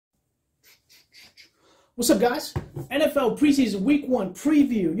What's up, guys? NFL preseason week 1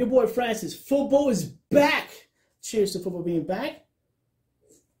 preview. Your boy Francis. Football is back. Cheers to football being back.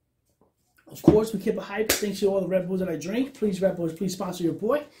 Of course, we keep it hype. Thanks to all the Red Bulls that I drink. Please, Red Bulls, please sponsor your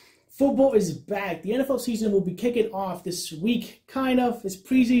boy. Football is back. The NFL season will be kicking off this week, kind of. It's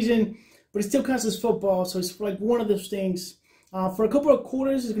preseason, but it still counts as football, so it's like one of those things. For a couple of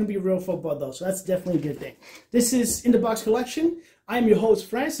quarters, it's going to be real football, though, so that's definitely a good thing. This is InTheBox Collection. I'm your host,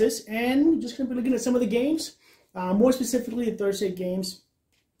 Francis, and we're just going to be looking at some of the games. More specifically, the Thursday games.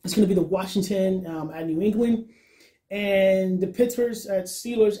 It's going to be the Washington at New England and the Pittsburgh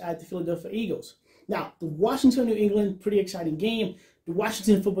Steelers at the Philadelphia Eagles. Now, the Washington-New England, pretty exciting game. The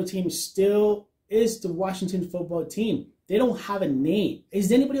Washington football team still is the Washington football team. They don't have a name.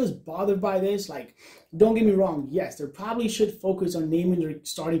 Is anybody else bothered by this? Like, don't get me wrong. Yes, they probably should focus on naming their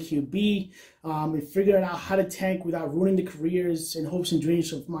starting QB and figuring out how to tank without ruining the careers and hopes and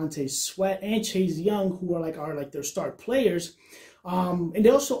dreams of Montez Sweat and Chase Young, who are their star players. And they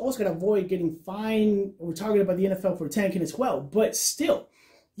also got to avoid getting fined or targeted by the NFL for tanking as well. But still,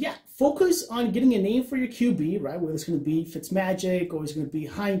 yeah, focus on getting a name for your QB, right? Whether it's going to be Fitzmagic or it's going to be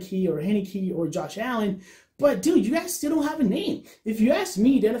Heineke or Heineke or Josh Allen. But, dude, you guys still don't have a name. If you ask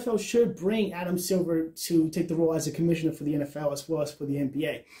me, the NFL should bring Adam Silver to take the role as a commissioner for the NFL as well as for the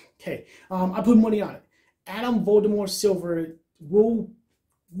NBA. Okay, I put money on it. Adam Voldemort Silver will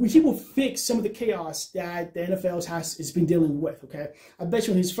fix some of the chaos that the NFL has been dealing with, okay? I bet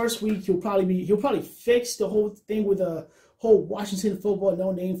you in his first week, he'll probably fix the whole thing with a whole Washington football,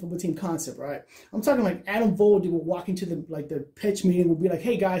 no name football team concept, right? I'm talking like Adam Vold will walk into the pitch meeting, will be like,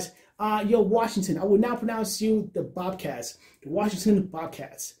 hey guys, yo Washington, I will now pronounce you the Bobcats, the Washington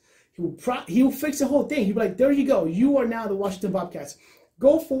Bobcats. He'll fix the whole thing. He'll be like, there you go, you are now the Washington Bobcats.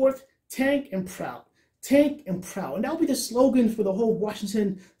 Go forth, tank and proud. Tank and proud. And that'll be the slogan for the whole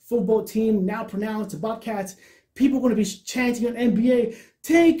Washington football team, now pronounced the Bobcats. People are going to be chanting on NBA,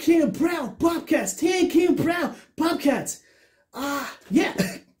 tank and proud, Bobcats, tank and proud, Bobcats. Yeah.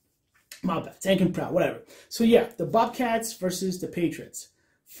 My bad, tank and proud, whatever. So yeah, the Bobcats versus the Patriots.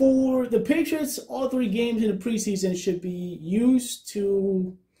 For the Patriots, all 3 games in the preseason should be used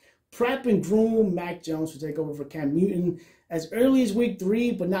to prep and groom Mac Jones to take over for Cam Newton as early as week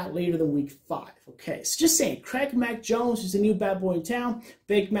 3, but not later than week 5. Okay, so just saying, Craig Mac Jones is the new bad boy in town.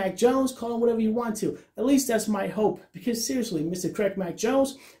 Big Mac Jones, call him whatever you want to. At least that's my hope. Because seriously, Mr. Craig Mac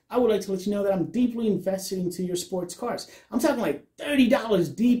Jones, I would like to let you know that I'm deeply invested into your sports cards. I'm talking like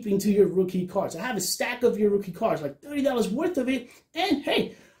 $30 deep into your rookie cards. I have a stack of your rookie cards, like $30 worth of it. And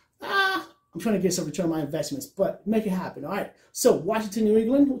hey, I'm trying to get some return on my investments, but make it happen, all right? So, Washington, New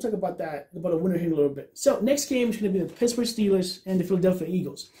England, we'll talk about that, about a winner here in a little bit. So, next game is going to be the Pittsburgh Steelers and the Philadelphia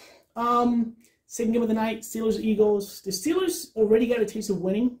Eagles. Second game of the night, Steelers-Eagles. The Steelers already got a taste of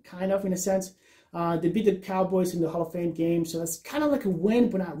winning, kind of, in a sense. They beat the Cowboys in the Hall of Fame game, so that's kind of like a win,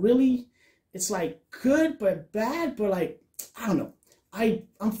 but not really. It's like good, but bad, but like, I don't know.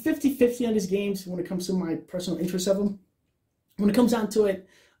 I'm 50-50 on these games when it comes to my personal interest of them. When it comes down to it,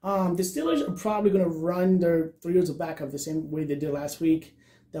 the Steelers are probably going to run their 3 years of backup the same way they did last week.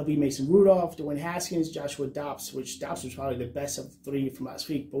 They'll be Mason Rudolph, Dwayne Haskins, Joshua Dobbs, which Dobbs was probably the best of 3 from last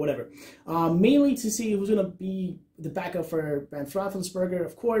week, but whatever. Mainly to see who's going to be the backup for Ben Roethlisberger,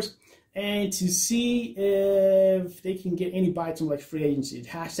 of course, and to see if they can get any bites on like free agency.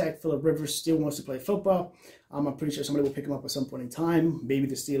 Hashtag Phillip Rivers still wants to play football. I'm pretty sure somebody will pick him up at some point in time. Maybe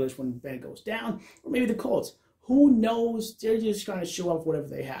the Steelers when Ben goes down, or maybe the Colts. Who knows? They're just trying to show off whatever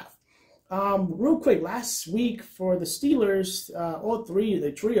they have. Real quick, last week for the Steelers, all 3,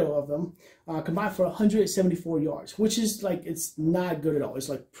 the trio of them, combined for 174 yards, which is like, it's not good at all. It's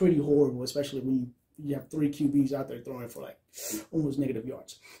like pretty horrible, especially when you have 3 QBs out there throwing for like almost negative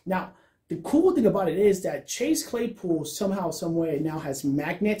yards. Now, the cool thing about it is that Chase Claypool somehow, some way now has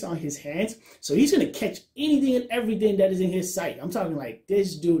magnets on his hands. So he's going to catch anything and everything that is in his sight. I'm talking like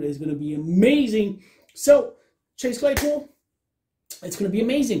this dude is going to be amazing. So, Chase Claypool, it's going to be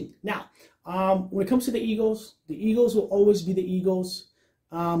amazing. Now, when it comes to the Eagles will always be the Eagles.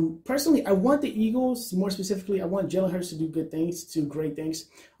 Personally, I want the Eagles, more specifically, I want Jalen Hurts to do good things, to do great things.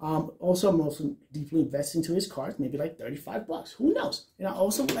 Also, I'm also deeply invested into his cards, maybe like $35. Who knows? And I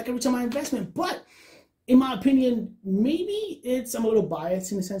also would like to return my investment. But in my opinion, maybe I'm a little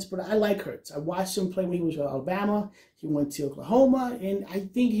biased in a sense, but I like Hurts. I watched him play when he was at Alabama. He went to Oklahoma, and I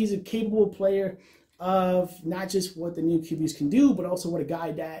think he's a capable player of not just what the new QBs can do, but also what a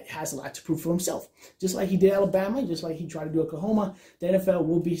guy that has a lot to prove for himself. Just like he did Alabama, just like he tried to do Oklahoma, the NFL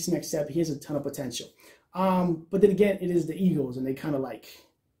will be his next step. He has a ton of potential. But then again, it is the Eagles, and they kind of like,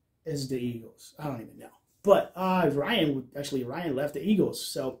 it's the Eagles. I don't even know. But Ryan left the Eagles.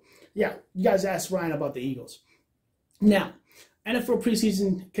 So yeah, you guys asked Ryan about the Eagles. Now, NFL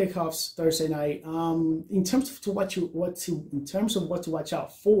preseason kickoffs Thursday night. In terms of what to watch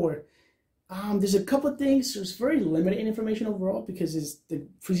out for, there's a couple of things. There's very limited information overall because it's the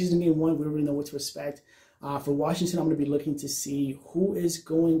preseason game one. We don't really know what to expect. For Washington, I'm going to be looking to see who is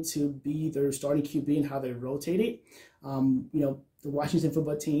going to be their starting QB and how they rotate it. The Washington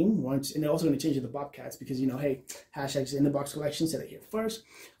football team wants, and they're also going to change it to the Bobcats because, hey, hashtags in the box collection said it here first.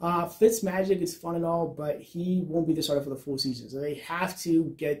 Fitzmagic is fun and all, but he won't be the starter for the full season. So they have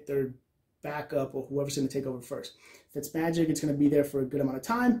to get their backup or whoever's going to take over first. Fitzmagic is going to be there for a good amount of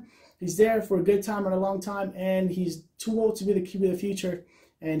time. He's there for a good time and a long time, and he's too old to be the QB of the future.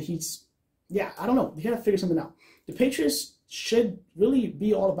 And I don't know. You got to figure something out. The Patriots should really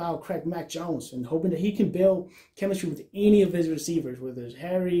be all about Mac Jones and hoping that he can build chemistry with any of his receivers, whether it's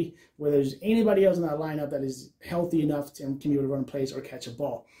Harry, whether there's anybody else in that lineup that is healthy enough to can be able to run plays or catch a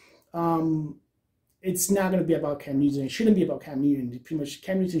ball. It's not going to be about Cam Newton. It shouldn't be about Cam Newton. Pretty much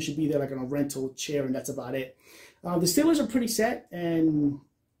Cam Newton should be there like on a rental chair, and that's about it. The Steelers are pretty set, and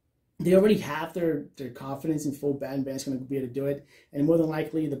they already have their confidence in full band. Band's going to be able to do it. And more than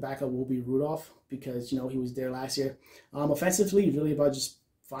likely, the backup will be Rudolph because, he was there last year. Offensively, really about just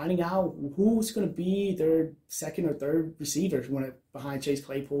finding out who's going to be their second or third receivers behind Chase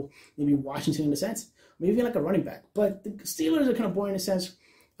Claypool, maybe Washington in a sense, maybe like a running back. But the Steelers are kind of boring in a sense.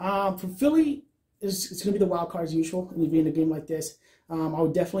 For Philly, it's going to be the wild card as usual in a game like this. I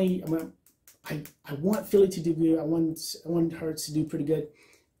want Philly to do good. I want Hurts to do pretty good.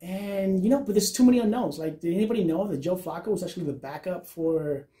 And, but there's too many unknowns. Like, did anybody know that Joe Flacco was actually the backup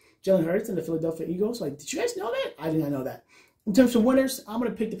for Jalen Hurts and the Philadelphia Eagles? Like, did you guys know that? I did not know that. In terms of winners, I'm going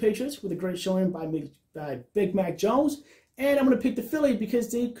to pick the Patriots with a great showing by Big Mac Jones. And I'm going to pick the Philly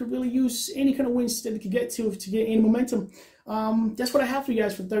because they could really use any kind of wins that they could get to get any momentum. That's what I have for you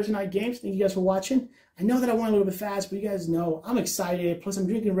guys for Thursday night games. Thank you guys for watching. I know that I went a little bit fast, but you guys know I'm excited. Plus, I'm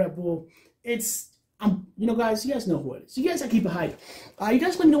drinking Red Bull. Guys, you guys know who it is. You guys, I keep it hype. You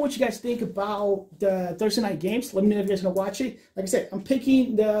guys let me know what you guys think about the Thursday night games. Let me know if you guys are going to watch it. Like I said, I'm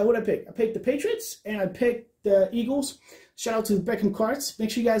picking what I pick. I picked the Patriots, and I picked the Eagles. Shout out to the BECM Cards.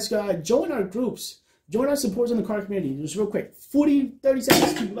 Make sure you guys join our groups. Join our supporters in the card community. Just real quick. 30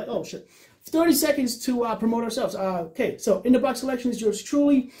 seconds to, 30 seconds to promote ourselves. Okay, so in the box selection is yours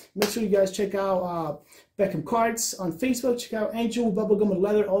truly. Make sure you guys check out BECM Cards on Facebook. Check out Angel, Bubblegum, and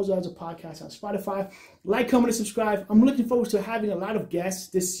Leather. Also has a podcast on Spotify. Like, comment, and subscribe. I'm looking forward to having a lot of guests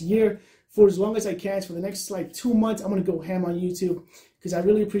this year for as long as I can. For the next 2 months, I'm going to go ham on YouTube because I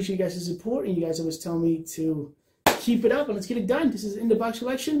really appreciate you guys' support, and you guys always tell me to keep it up, and let's get it done. This is In The Box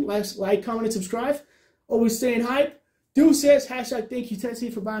Collection. Like, comment, and subscribe. Always staying hype. Deuces. Hashtag thank you, Tessie,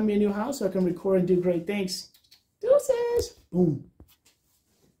 for buying me a new house so I can record and do great things. Deuces. Boom.